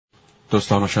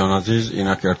دوستان و شنوندگان عزیز،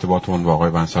 اینک ارتباطمون با آقای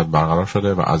بنیصدر برقرار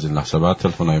شده و از این لحظه بعد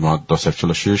تلفن‌های ما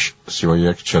 2046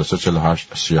 31 43 48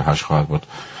 38 خواهد بود.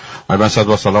 آقای بنیصدر،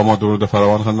 با سلام و درود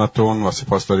فراوان خدمتتون و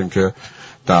سپاس داریم که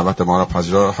دعوت ما را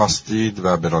پذیرا هستید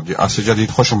و به رادیو عصر جدید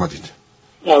خوش آمدید.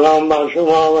 سلام بر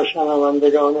شما و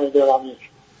شنوندگان گرامی.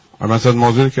 آقای بنیصدر،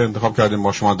 موضوعی که انتخاب کردیم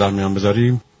با شما در میان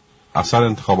بذاریم اثر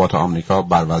انتخابات آمریکا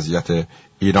بر وضعیت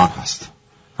ایران هست.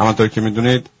 همانطور که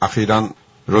میدونید اخیراً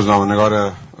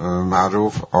روزنامه‌نگار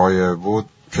معروف آقای بود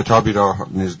کتابی را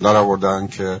نیز درآوردن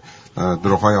که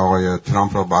دروغ‌های آقای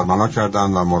ترامپ را برملا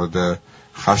کردند و مورد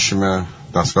خشم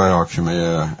دستگاه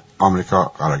حاکمه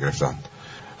آمریکا قرار گرفتند.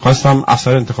 خواستم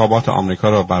اثر انتخابات آمریکا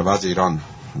را بر وضع ایران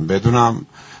بدونم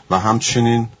و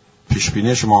همچنین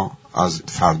پیشبینی شما از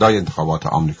فردای انتخابات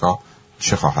آمریکا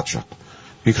چه خواهد شد.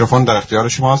 میکروفون در اختیار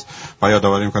شماست و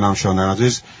یادآوری می‌کنم شنوندگان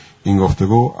عزیز این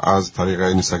گفتگو از طریق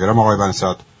اینستاگرام آقای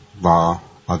بنیصدر با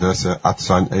آدرس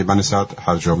 @بنیصدر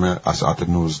هر جمعه از ساعت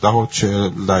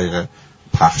 19:40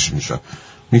 پخش میشه.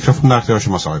 میکروفون در اختیار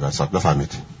شماست آقای بنیصدر،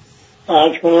 بفرمایید.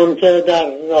 عرض کنم که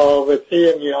در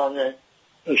رابطه میان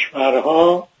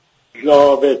کشورها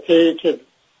رابطه‌ای که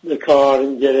به کار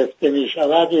گرفته می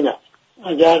شود این است: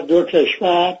 اگر دو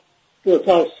کشور دو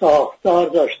تا ساختار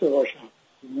داشته باشند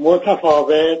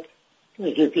متفاوت،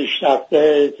 یکی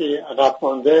پیشرفته یکی عقب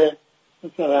مانده،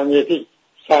 مثلا یکی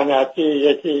صنعتی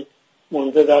یکی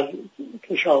مونده در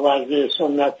کشاورزی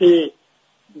سنتی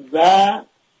و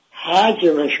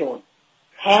حجمشون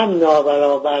هم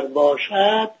نابرابر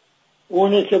باشد،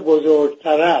 اونی که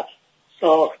بزرگتر است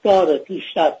ساختار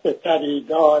پیشرفته تری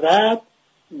دارد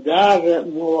در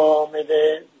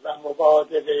معامله و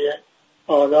مبادله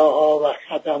کالاها و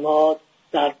خدمات،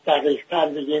 در دقیق‌تر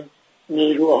بگیم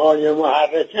نیروهای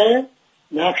محرکه،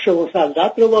 نقش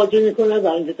مسلط رو بازی میکنه و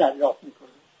اینکه دریافت میکنه.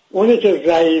 اونی که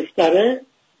ضعیف‌تره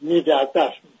میده از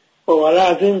دست میده. خب حالا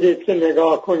از این دید که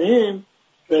نگاه کنیم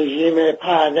رژیم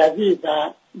پهلوی و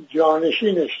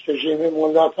جانشینش رژیم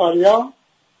ملاتاریا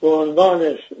به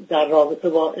عنوان در رابطه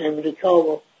با امریکا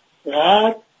و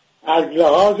غرب از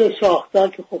لحاظ ساختار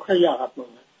که خب خیلی عقب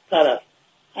مونده تر است،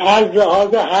 از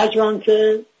لحاظ حجم هم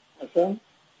که مثلا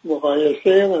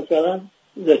مقایسه مثلا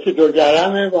یکی دو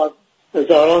گرمه با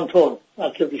هزاران تن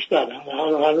بلکه بیشتر.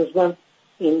 هنوز من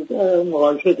این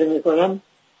مقایسه که میکنم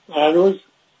هنوز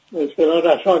اصطلاح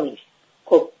رسا نیست.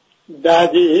 خب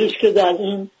بعدیش که در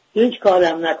این هیچ کاری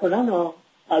هم نکنن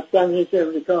اصلا هیچ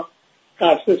امریکا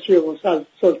قصد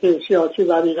سلطه سیاسی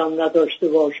بر ایران نداشته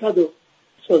باشد و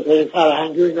سلطه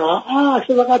فرهنگی و اینا،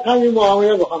 اصلا فقط همین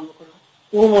معامله بخوام بکنم،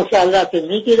 اون مسلط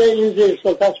میگیره، این زیر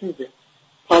سلطه‌اش میده.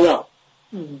 حالا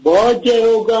با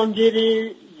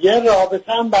گروگانگیری یه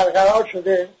رابطه هم برقرار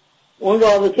شده. اون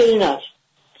رابطه این است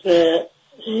که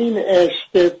این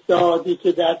استبدادی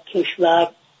که در کشور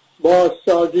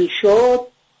بازسازی شد،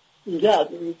 در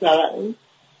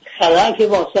خلأ که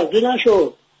بازسازی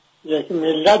نشد، یک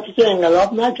ملتی که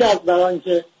انقلاب نکرد برای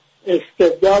اینکه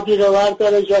استبدادی رو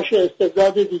برداره جاش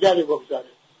استبداد دیگری بگذاره،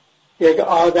 یک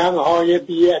آدم‌های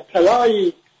بی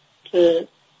اطلاعی که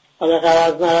حالا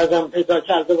غرض مرضم پیدا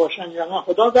کرده باشن یا نه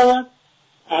خدا دارد،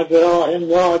 از راه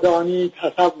نادانی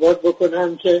تصور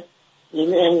بکنن که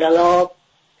این انقلاب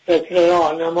فکر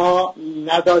راهنما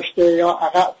نداشته یا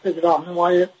عقب فکر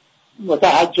راهنمای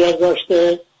متحجر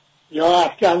داشته یا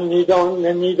اصلا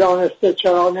نمیدانسته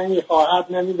چرا نمیخواهد،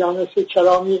 نمیدانسته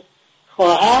چرا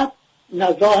میخواهد،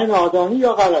 نزاع نادانی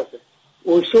یا غلطه.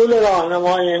 اصول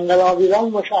راهنمای انقلاب ایران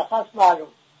مشخص معلوم.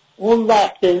 اون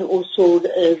وقت این اصول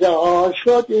اظهار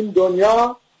شد این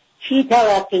دنیا چی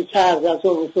ترقی کرد از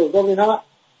اون اصول؟ گفت اینا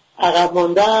عقب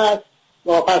مانده است،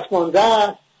 واپس مانده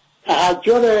است،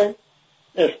 تحجر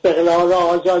استقلال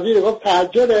آزادی رو گفت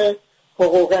تحجر،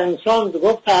 حقوق انسان رو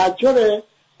گفت تحجر،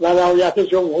 ولایت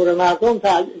جمهور مردم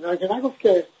اینا که نگفت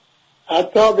که.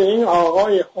 حتی به این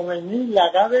آقای خمینی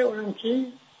لقب اونم که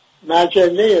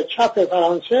مجله چپ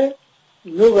فرانسه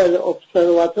نوبل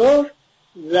ابزرواتور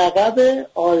لقب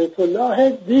آیت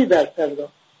الله لیبرتر داد.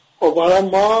 خب حالا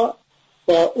ما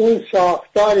با اون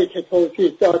ساختاری که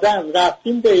توضیح دادم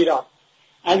رفتیم به ایران.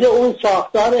 اگه اون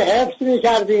ساختار حفظ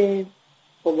می‌کردیم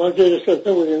خب ما زیر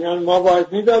سلطه بودیم، یعنی ما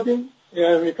باید میدادیم یا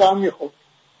امریکا هم میخورد،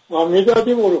 ما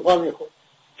میدادیم اروپا میخورد،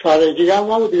 چاره دیگه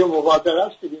هم نبود دیگه، مبادله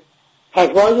است دیگه. پس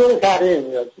باید رو تغییر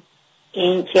میدادیم.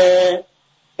 این که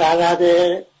سند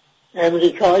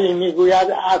امریکایی میگوید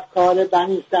افکار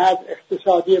بنیصدر،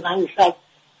 اقتصادی بنیصدر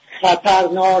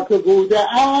خطرناک بوده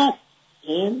است،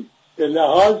 این به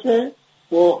لحاظ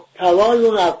محتوای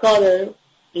اون افکار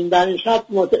این بنیصدر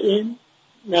این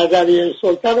نظریه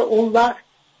سلطه رو اون وقت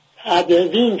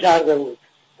تدوین کرده بود،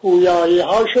 گویایی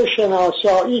هاشو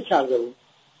شناسایی کرده بود.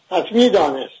 پس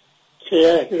میدانست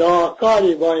که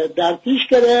راهکاری باید در پیش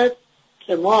گرفت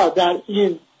که ما در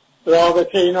این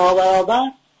رابطه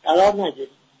نابرابر قرار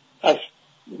نگیریم. پس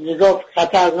میگفت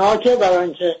خطرناکه، برای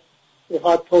اینکه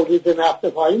میخواد تولید نفت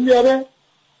پایین بیاره،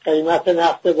 قیمت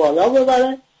نفت بالا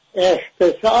ببره،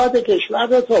 اقتصاد کشور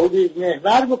رو تولید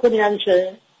محور بکنی. یعنی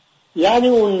چه؟ یعنی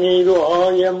اون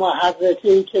نیروهای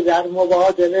محرکی که در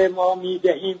مبادله ما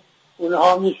میدهیم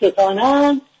اونها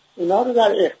میستانند، اونها رو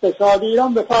در اقتصاد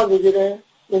ایران به کار بگیره.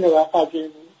 اینو قضیه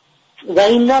بود و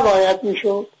این نباید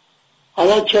میشد.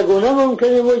 حالا چگونه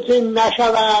ممکنه بود که این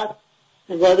نشود؟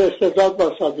 این باید استبداد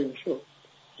بازسازی میشد.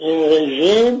 این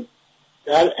رژیم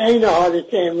در عین حالی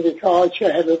که امریکا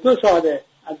 42 ساله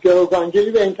از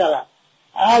گروگانگیری به این طرف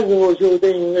از وجود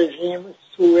این رژیم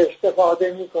سوء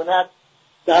استفاده میکند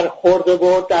در خورد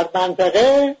برد در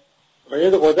منطقه،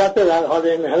 باید قدرت در حال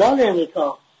انحلال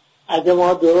امریکا. اگه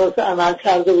ما درست عمل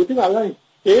کرده بودیم الان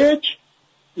هیچ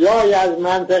جایی از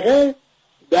منطقه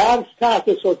در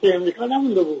تحت سلطه امریکا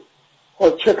نمونده بود.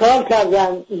 خب چه کار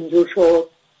کردن اینجور شد؟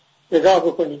 نگاه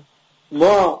بکنیم.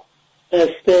 ما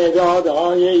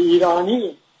استعدادهای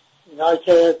ایرانی، اینا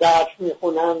که درس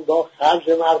میخونن با خرج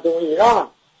مردم ایران،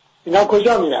 اینا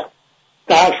کجا میرن؟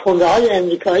 درس خونده های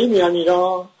امریکایی میان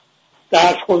ایران؟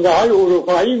 درس خونده های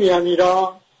اروپایی میان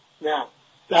ایران؟ نه،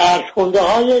 درس خونده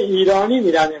های ایرانی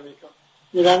میرن امریکا،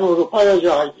 میرن اروپا یا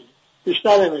جاهای دیگه،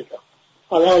 بیشتر امریکا.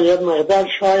 حالا یه مقدار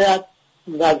شاید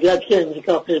وضعیت که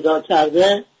امریکا پیدا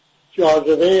کرده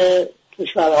جاذبه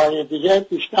کشورهای دیگه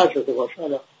بیشتر شده باشه،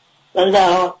 حالا ولی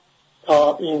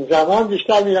تا این زمان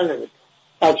بیشتر میرن امریکا.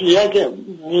 پس یک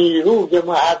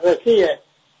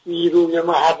نیروی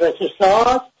محرک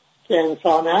ساز که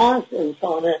انسان هست،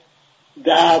 انسان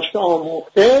درس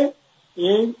آموخته،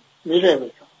 این میره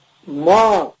امریکا.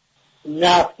 ما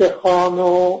نفت خام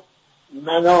و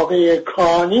منابع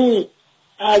کانی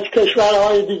از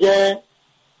کشورهای دیگه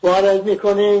وارد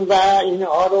میکنیم و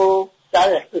اینها رو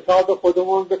در اقتصاد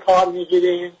خودمون به کار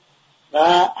میگیریم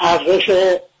و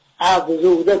ارزش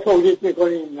افزوده تولید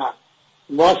میکنیم. نه،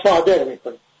 ما صادر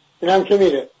میکنیم. این هم که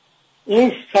میره.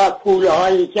 این پول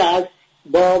هایی که از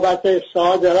بابت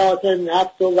صادرات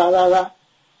نفت و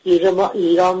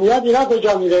ایران میاد، اینا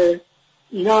کجا میره؟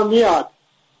 اینا میاد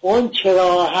اون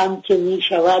چرا هم که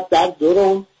میشود در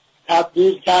درون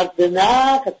تبدیل کرد به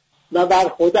نقد و بر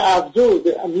خود افزود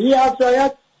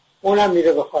افزاید، اونم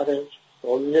میره به خارج.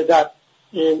 در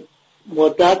این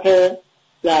مدت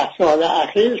 10 سال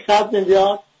اخیر 100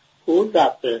 میلیارد پول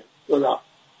رفته دلار.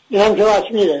 این هم که بس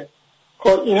میره.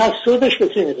 خب اینا سودش به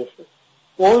چی میرسه؟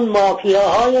 اون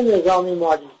مافیاهای نظامی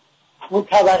مالی، اون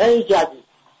طبقه جدید،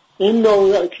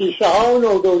 این کیسه ها و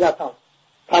نودولت ها،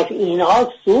 پس اینها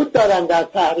سود دارن در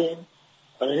تحریم.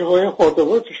 این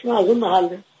خودبورتشون از اون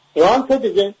محله رانت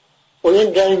دیگه. و این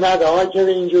قیمت ها که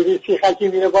به اینجوری سیخکی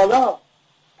میره بالا،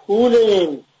 پول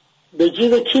این به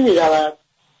جیب کی میرود؟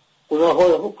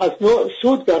 پس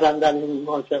سود دارن در این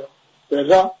ماجرا.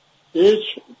 بلا هیچ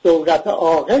دولت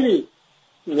عاقلی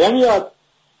نمیاد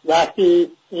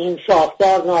وقتی این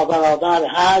ساختار نابرابر،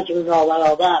 حجم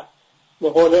نابرابر، به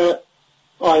قول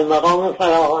آقای مقام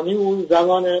فراهانی اون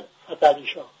زمان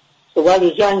فتریشا صحبت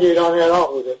جنگ ایران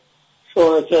عراق بوده،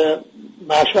 که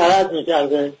مشورت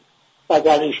میکرده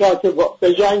فتریشا که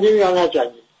به جنگیم یا نه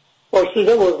جنگیم.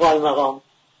 پرسیده بود آقای مقام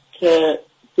که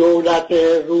دولت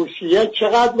روسیه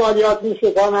چقدر مالیات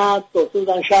میستاند؟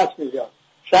 گفتن 60 میلیارد،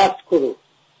 60 کرور.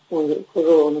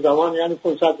 اون زمان یعنی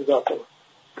 500,000 تومان.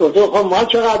 گفتم خب ما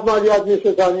چقدر مالیات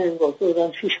میستانیم؟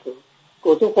 گفتم 6 کرور.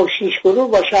 گفتم خب 6 کرور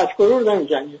با 60 کرور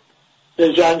نمی‌جنگیم.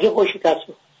 به جنگی خوشی کسب.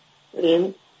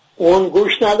 این اون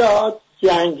گوش نداد،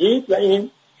 جنگید و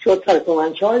این شد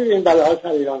ترکمنچای این بلاها سر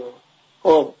ایران ها.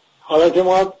 خب حالا که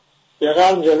ما یه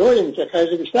قرن جلویم که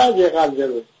خیلی بیشتر از یه قرن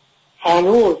جلویم،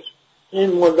 هنوز این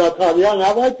ملت‌ها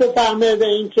نباید بفهمه به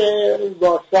این که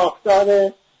با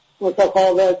ساختار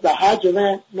متفاوت و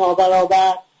حجم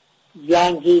نابرابر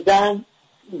جنگیدن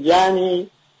یعنی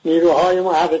نیروهای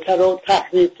محرکه رو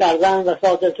تخریب کردن و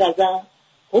صادر کردن.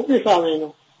 خوب میفهمه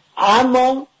اینو،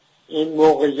 اما این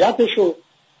موقعیتشو،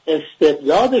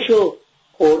 استبدادشو،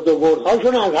 خورد و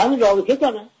بردهاشون از همین رابطه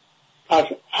کنن. پس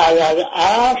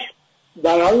اصل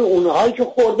برای اونهایی که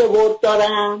خورد و برد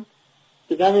دارن،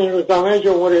 دیدم این روزنامه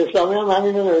جمهوری اسلامی هم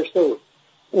همینو نوشته بود،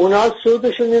 اونا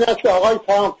سودشون این است که آقای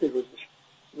ترامپ پیروز بشه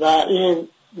و این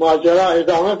ماجرا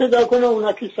ادامه پیدا کنه.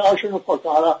 اونا کیسه هاشون رو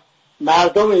پرتحالا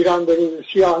مردم ایران به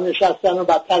روسیه نشستن و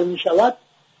بدتر می شود،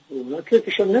 اونا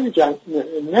کیفشون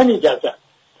نمی‌گذن.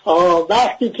 تا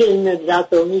وقتی که این ملت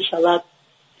رو می شود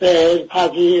فعل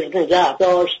پذیر نگه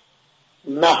داشت،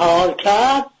 مهار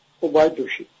کرد، و باید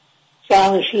دوشید.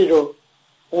 سهم شیر رو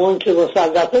اون که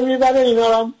مسلطه میبره،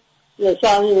 اینا هم یه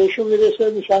سهمی بهشون میرسه،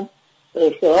 میشن به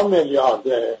اصطلاح میلیارد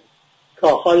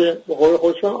کاخهای به قول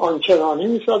خودشون آنچنانی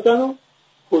میسازن و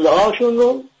پولهاشون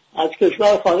رو از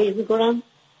کشور خارج میکنن،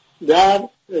 در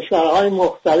کشورهای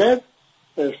مختلف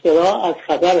به اصطلاح از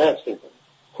خطر حفظ میکنن.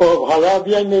 خب حالا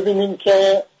بیایم ببینیم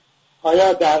که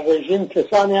آیا در رژیم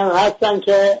کسانی هم هستن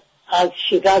که از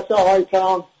شکست آقای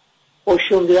ترامپ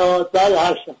خوششون بیاد؟ بله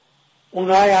هستن.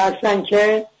 اونایی هستن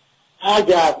که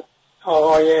اگر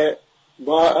آقای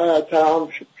ترامپ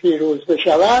پیروز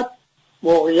بشود،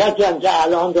 موقعیتی هم که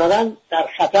الان دارن در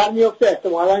خطر میفته،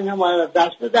 احتمالا اینا باید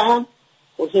دست بدهن،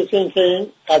 خصوص این که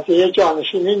این قضیه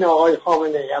جانشینی آقای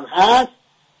خامنه‌ای هم هست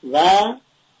و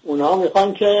اونا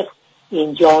میخوان که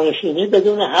این جانشینی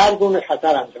بدون هر گونه خطر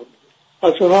انجام بده.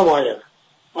 پس اونا مایلن.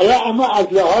 حالا اما از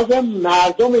لحاظ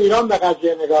مردم ایران به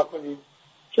قضیه نگاه کنیم،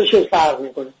 چه فرق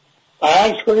میکنه؟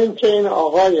 فرض کنیم که این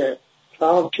آقای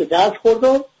ترامپ شکست خورد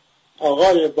و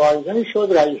آقای بایدن شد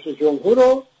رئیس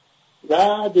جمهور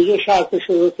و دیگه شرط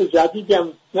شروط جدیدی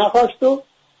هم نخواست و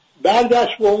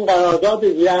برگشت به اون قرارداد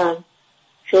وین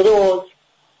شده و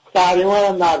تحریما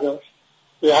هم برداشت.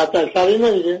 به حد اکثری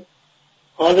نمیگه.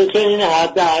 حالا که این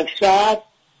حد اکثر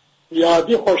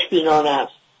زیادی خوشبینانه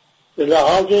است به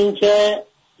لحاظ این که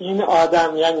این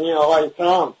آدم یعنی آقای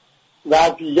ترامپ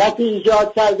وضعیتی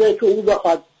ایجاد کرده که او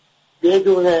بخواد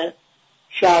بدون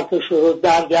شرط و شروط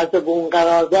برگرده به اون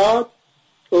قرارداد،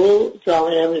 تو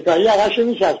جامعه امریکایی اقشو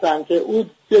میشستن که او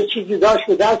یه چیزی داشت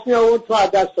به دست می آورد تو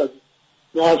از دست دادی،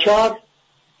 ناچار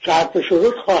شرط و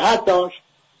شروط خواهد داشت.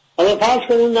 حالا فرض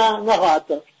کنیم نخواهد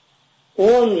داشت.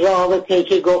 اون رابطه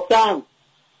که گفتم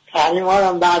تحریم ها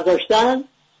رو برداشتن،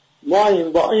 ما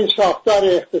این با این ساختار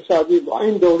اقتصادی، با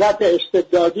این دولت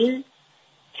استبدادی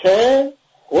که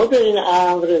خود این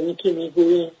امر که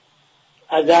میگوییم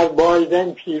اگر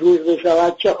بایدن پیروز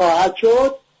بشود چه خواهد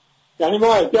شد، یعنی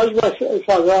ما احتیاج به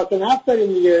صادرات نفت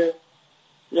داریم دیگه،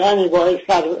 یعنی باید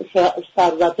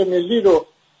ثروت ملی رو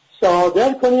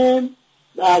صادر کنیم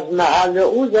و از محل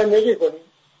او زندگی کنیم.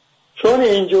 چون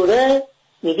اینجوره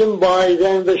میگیم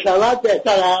بایدن بشود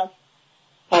بهتر است.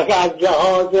 پس از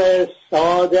لحاظ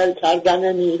صادر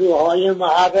کردن نیروهای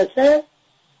محرکه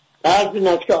بعد این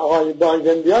است که آقای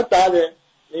بایدن بیاد، بله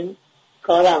این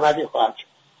کار عملی خواهد شد.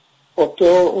 خب تو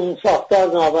اون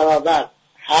ساختار نابرابر،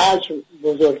 حجم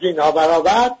بزرگی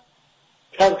نابرابر،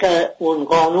 طبق اون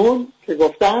قانون که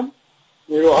گفتم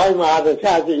نیروهای محرکه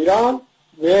از ایران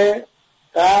به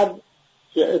غرب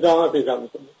ادامه پیدا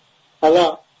میکنه.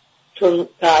 حالا چون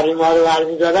تحریم ها رو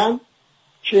برمیدارن،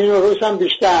 چین و روس هم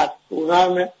بیشتر، اونا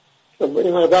هم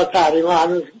این مقدار تحریم ها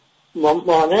هنوز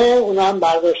مانه، اونا هم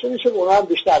برداشته میشه، اونا هم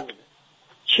بیشتر میده.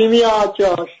 چی میاد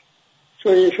جاش؟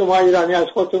 چون شما ایرانی از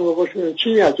خودتون رو بشونید، چی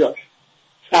میاد جاش؟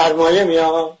 سرمایه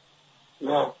میاد؟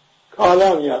 نه،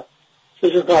 کالا میاد.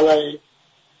 چه کالایی؟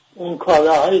 اون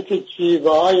کالاهایی که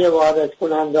جیبه های وارد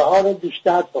کننده ها رو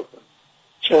بیشتر بکنه.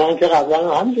 چنان که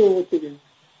قبلا همینجور بود دیدیم.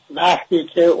 وقتی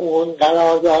که اون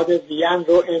قرارداد وین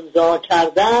رو امضا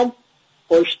کردن،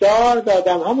 هشدار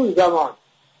دادم همون زمان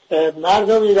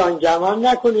مردم ایران گمان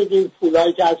نکنید این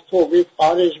پولایی که از توقیف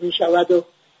خارج می شود و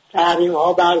تحریم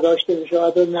ها برداشته می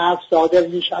شود و نفت صادر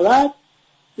می شود،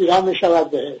 ایران می شود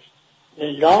بهش.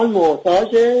 ایران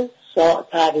محتاج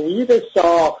تغییر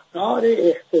ساختار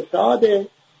اقتصاد،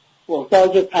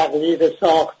 محتاج تغییر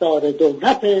ساختار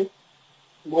دولت،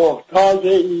 محتاج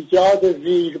ایجاد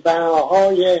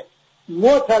زیربناهای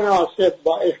متناسب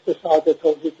با اقتصاد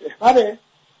تولید محوره،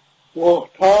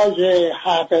 محتاج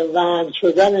حقوند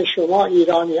شدن شما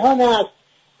ایرانیان است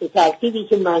به ترتیبی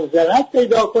که منظرت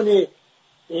پیدا کنید.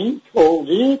 این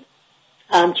تولید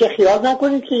همچه خیال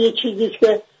نکنید که یه چیزیست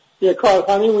که یه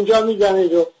کارخانه اونجا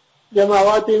میزنید و یه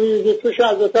موادی میریزید توش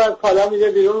از اتاق کالا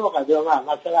میده بیرون و قدرمه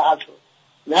مثلا حل شد.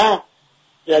 نه،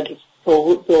 یک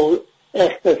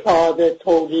اقتصاد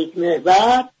تولید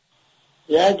محور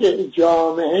یک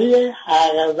جامعه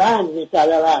حقوند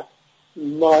می‌طلبد.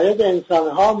 باید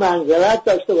انسان‌ها منظرت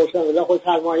داشته باشن، ولی خود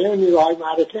سرمایه و نیروهای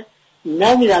محرکه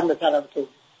نمیرن به طرف تو.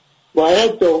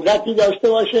 باید دولتی داشته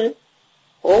باشه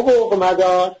حقوق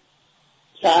مدار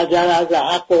که اگر از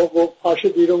حق و پاش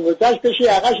بیرون گذاشت بشه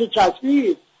یقش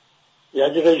چسبید.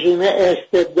 یک رژیم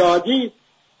استبدادی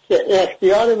که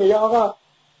اختیار میگه آقا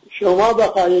شما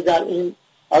بخواهید در این،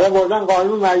 حالا بردن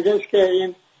قانون مجلس که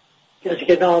این کسی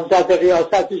که نامزد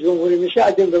ریاست جمهوری میشه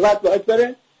از این به بعد باید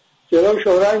بره جلو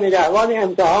شورای نگهبان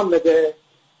امتحان بده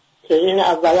که این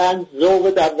اولا ذوق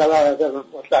در ولایت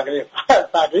مطلقه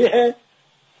فقیه،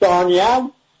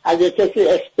 ثانیاً اگه کسی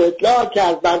استدلال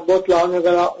کرد بر بطلان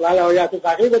ولایت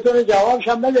فقیه بتونه جوابش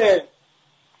هم بده،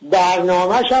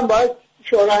 برنامه‌ش هم باید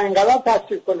شورای انقلاب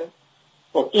تصویب کنه.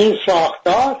 خب این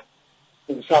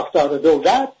ساختار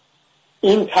دولت،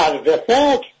 این طرز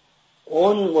فکر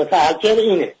اون متحجر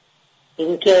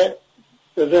این که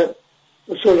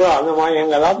اصول راهنمای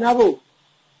انقلاب نبود،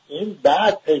 این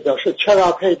بعد پیدا شد.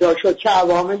 چرا پیدا شد؟ چه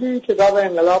عواملی؟ کتاب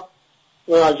انقلاب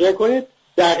مراجعه کنید،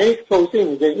 دقیق توضیح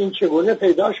میده این چگونه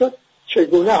پیدا شد،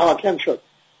 چگونه حاکم شد.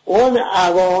 اون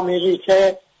عواملی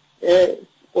که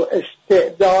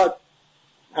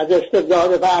از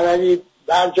استبداد پهلوی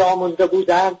برجا مونده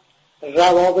بودن،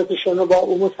 روابطشون رو با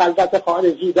اون مسلط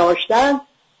خارجی داشتن،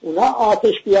 اونا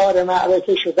آتش بیار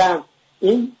معرکه شدن.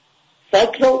 این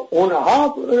فکر رو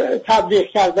اونها تبلیغ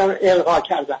کردن، الغا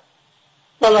کردن.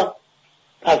 حالا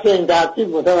پس این ترتیب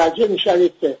متوجه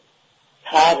میشوید که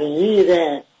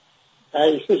تغییر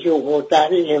رئیس جمهور در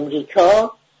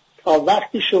امریکا تا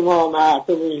وقتی شما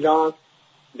مردم ایران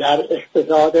در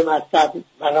اقتصاد مذهب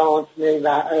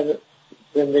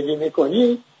زندگی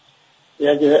میکنید،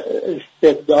 یک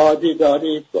استبدادی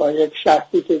دارید با یک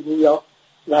شخصی که گویا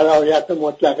ولایت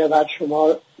مطلقه بر شما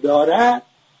دارد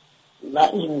و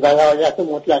این ولایت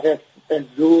مطلقه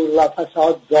زور و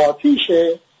فساد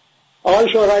ذاتیشه. آقای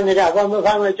شورای نگهبان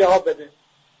بفرمایید جواب بده.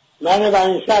 من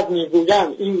بنیصدر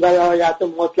میگویم این ولایت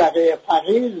مطلقه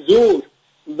فقیر زور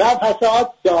و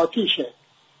فساد ذاتیشه،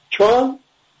 چون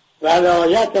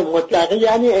ولایت مطلقه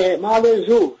یعنی اعمال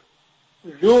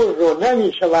زور رو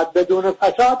نمی شود بدون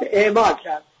فساد اعمال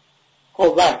کرد.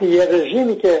 خب وقتی یه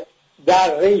رژیمی که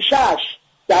در ریشش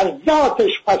در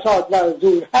ذاتش فساد و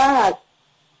زور هست،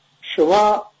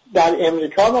 شما در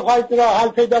امریکا میخواید راه حل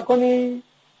پیدا کنید؟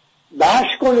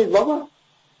 بحث کنید بابا،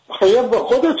 خیلی به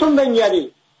خودتون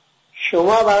بنگرید.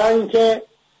 شما برای اینکه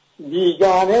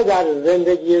بیگانه در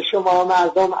زندگی شما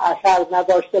مردم اثر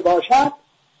نداشته باشد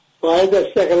باید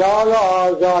استقلال و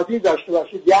آزادی داشته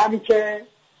باشید.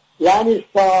 یعنی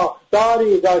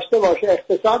ساختاری داشته باشه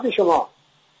اقتصاد شما،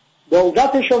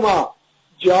 دولت شما،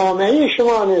 جامعه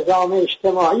شما نظام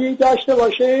اجتماعی داشته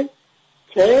باشه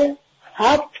که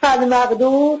حتی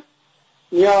المقدور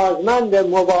نیازمند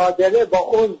مبادله با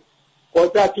اون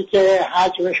قدرتی که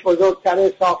حجمش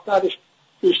بزرگتره، ساختارش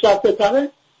بیشتر بتره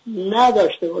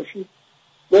نداشته باشید.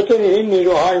 بتونید این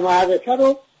نیروهای محرکه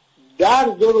رو در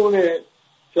درون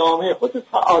جامعه خود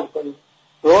فعال کنید،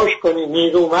 رشد کنید،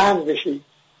 نیرومند بشید.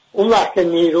 اون وقت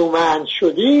نیرومند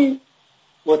شدی،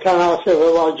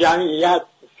 متناسب با جمعیت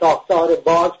ساختار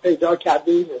باز پیدا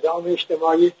کردی، نظام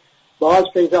اجتماعی باز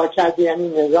پیدا کردی، یعنی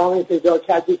نظامی پیدا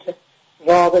کردی که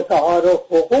رابطه ها رو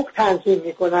حقوق تنظیم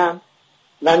میکنن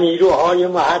و نیروهای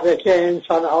محرکه،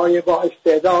 انسانهای با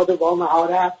استعداد و با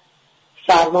مهارت،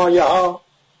 سرمایه ها،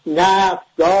 نفت،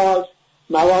 گاز،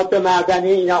 مواد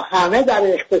معدنی، اینا همه در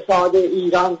اقتصاد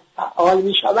ایران فعال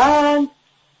میشوند.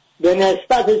 به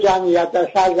نسبت جمعیت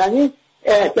در سرزمین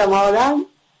احتمالاً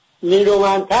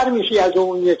نیرومندتر میشی از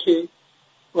اون یکی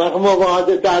و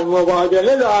در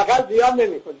مبادله لااقل زیاد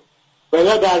نمی‌کنی.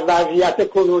 ولی در وضعیت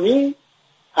کنونی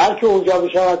هر که اونجا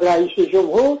بشود رئیس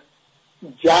جمهور،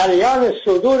 جریان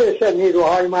صدور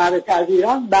نیروهای محرکه از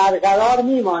ایران برقرار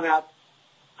میماند.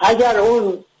 اگر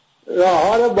اون راه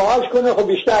ها رو باز کنه خب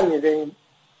بیشتر میده این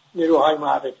نیروهای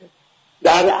محرکه.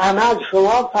 در عمل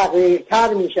شما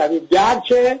فقیرتر میشوید،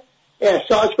 گرچه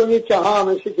احساس کنید که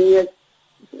مثل که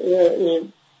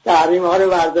این تحریم ها رو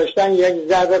برداشتن، یک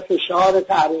ذره فشار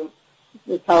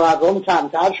تورم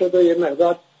کمتر شد و یه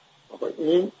مقدار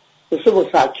این مثل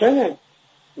مسکنه.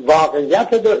 واقعیت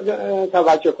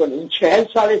توجه کنید، این 40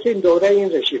 ساله که این دوره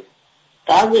این رژیم،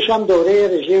 قبلش هم دوره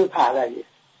رژیم پهلوی.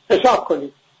 حساب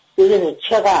کنید ببینید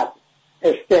چقدر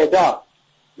استعداد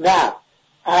نه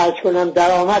عرض کنم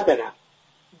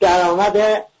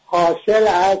درآمد حاصل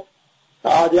از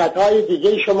فعالیت های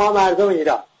دیگه شما مردم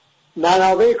ایران،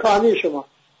 منابع کانی شما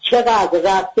چقدر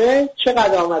رفته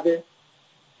چقدر آمده.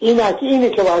 اینه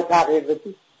که باید تغییر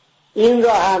بدید. این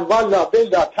را هم والا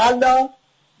بلدا تلا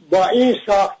با این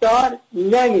ساختار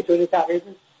نمیتونی تغییر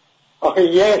بدید. آخه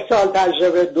 1 سال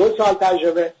تجربه، 2 سال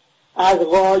تجربه از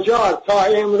قاجار تا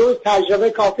امروز تجربه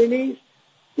کافی نیست.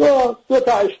 دو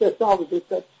تا استثناء وجود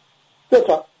داره. 2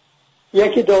 تا.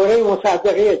 یکی دوره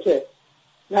مصدقیه که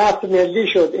نفت ملی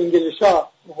شد، انگلیسا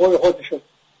قول خودشون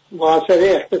محاصره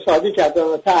اقتصادی کردن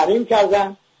و تحریم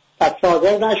کردن، پس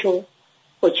صادر نشد.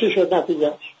 و چی شد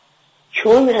نتیجهش؟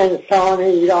 چون انسان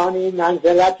ایرانی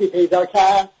منزلتی پیدا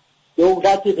کرد،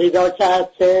 دولتی پیدا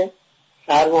کرد که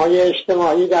سرمایه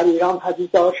اجتماعی در ایران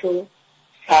پدیدار شد،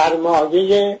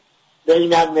 سرمایه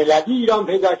بین المللی ایران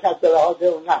پیدا کرد به لحاظ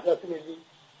نهضت ملی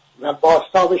و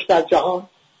بازتابش در جهان.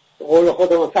 قول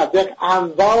خود مصدق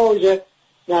امواج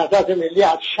نهضت ملی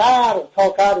از شرق تا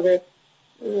غرب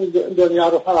دنیا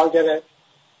رو فرا گرفت.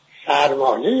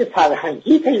 سرمایه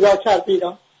فرهنگی پیدا کرد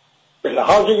ایران، به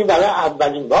لحاظ این برای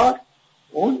اولین بار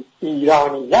اون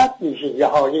ایرانیت،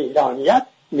 ویژگی‌های ایرانیت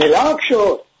ملاک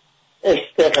شد.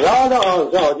 استقلال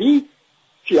آزادی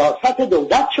سیاست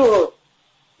دولت شد.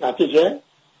 نتیجه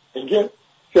اینکه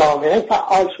جامعه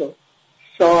فعال شد،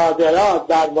 صادرات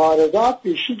در واردات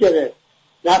بیشی گرفت.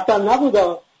 نفتم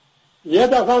نبودا. یه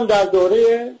دفعه در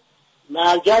دوره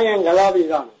مرجع انقلاب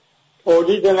ایران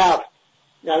تولید نفت،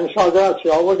 یعنی صادرات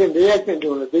آوردیم به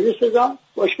 1,200,000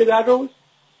 بشکه در روز.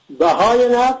 بهای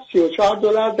نفت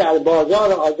 $34 در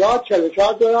بازار آزاد،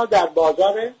 $44 در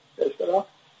بازار اصطلاح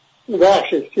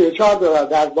 $34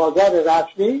 در بازار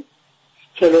رسمی،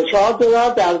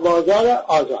 $44 در بازار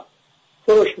آزاد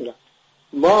فروش میدن.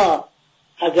 ما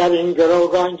اگر این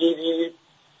گروگانگیری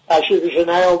تشریفش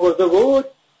نیاورده بود،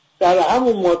 در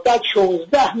همون مدت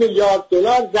 16 میلیارد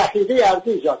دلار ذخیره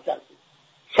ارزی ایجاد کردیم.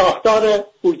 ساختار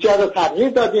بودجه رو تغییر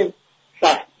دادیم،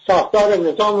 ساختار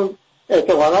نظام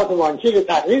اعتبارات بانکی رو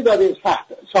تغییر دادیم،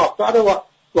 ساختار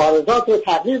واردات رو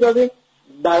تغییر دادیم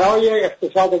برای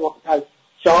اقتصاد مختلف،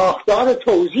 ساختار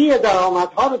توزیع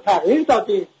درآمدها رو تغییر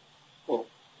دادیم.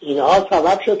 اینها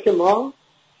سبب شد که ما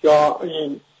یا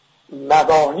این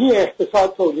مبانی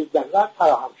اقتصاد تولید محور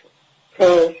فراهم شد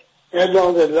که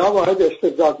الا باید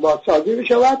استبداد بازسازی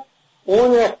بشود،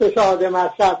 اون اقتصاد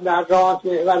مصرف در رابطه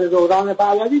محور دوران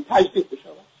پهلوی تجدید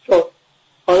بشود. شد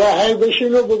حالا هی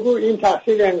بشین و بگو این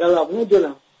تقصیر انقلاب.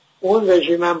 ندونم اون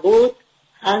رژیمم بود،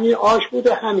 همین آش بود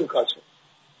و همین کاسه.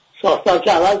 ساختار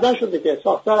که عوض نشده که،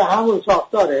 ساختار همون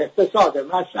ساختار اقتصاد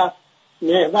مصرف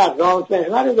محور رابطه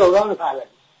محور دوران پهلوی.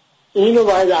 اینو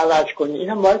باید عوض کنی.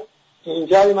 اینم باید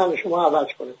اینجای من شما عوض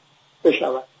کنید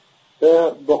بشود.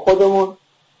 به خودمون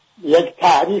یک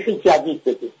تعریف جدید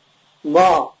بدیم.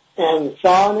 ما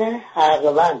انسان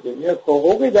حقوقمندیم، یک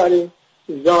حقوقی داریم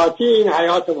ذاتی این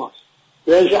حیات ماست،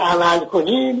 بهش عمل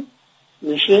کنیم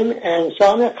میشیم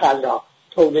انسان خلاق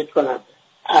تولید کننده.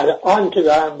 الان که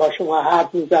دارم با شما حرف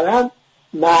میزنم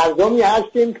مردمی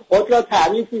هستیم که خود را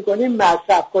تعریف میکنیم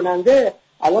مصرف کننده.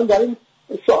 الان داریم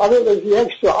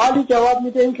یک سوالی جواب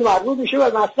میدیم که مربوط میشه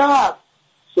به مصرف.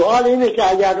 سوال اینه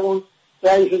که اگر اون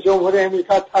رئیس جمهور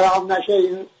امریکا ترامپ نشه،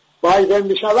 این بایدن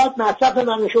بشود، مصرف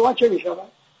من و شما چه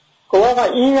میشود؟ خب آقا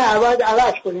این باید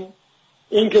عوض کنیم.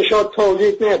 این که شد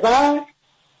تولید محور،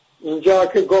 اینجا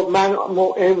که گفت من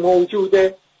موجود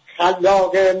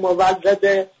خلاق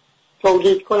مولد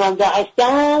تولید کننده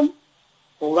هستم،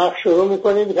 اون وقت شروع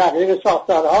میکنیم تغییر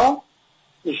ساختارها،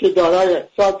 میشه دارای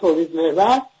اقتصاد تولید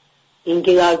محور. این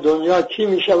که در دنیا کی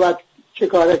میشود چه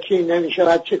کاره، کی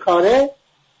نمیشود چه کاره،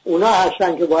 اونا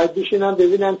هستن که باید بشینن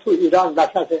ببینن تو ایران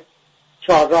وسط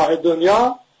چهارراه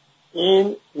دنیا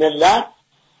این ملت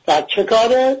در چه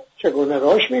کاره، چگونه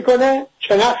رشد میکنه،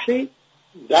 چه نقشی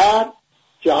در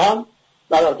جهان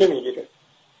بر عهده میگیره.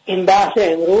 این بحث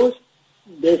امروز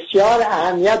بسیار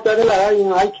اهمیت داره برای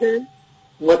اونهایی که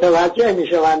متوجه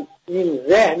میشوند این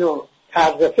ذهن و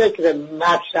طرز فکر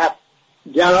مصرف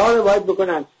گرا رو باید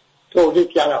بکنن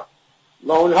تولید گرا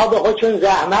و اونها به خودشون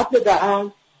زحمت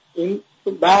بدهند این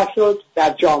بحث رو در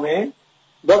جامعه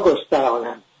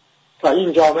بگسترانند تا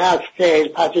این جامعه از فعل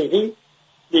پذیری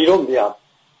بیرون بیاد،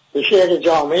 بشه یک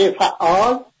جامعه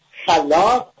فعال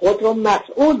خلاق، خود رو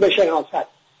مسئول بشناسد،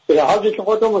 به لحاظی که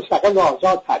خود رو مستقل و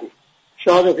آزاد تعریف.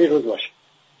 شاد و پیروز باشید.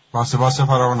 با سپاس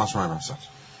فراوان از شما بنیصدر.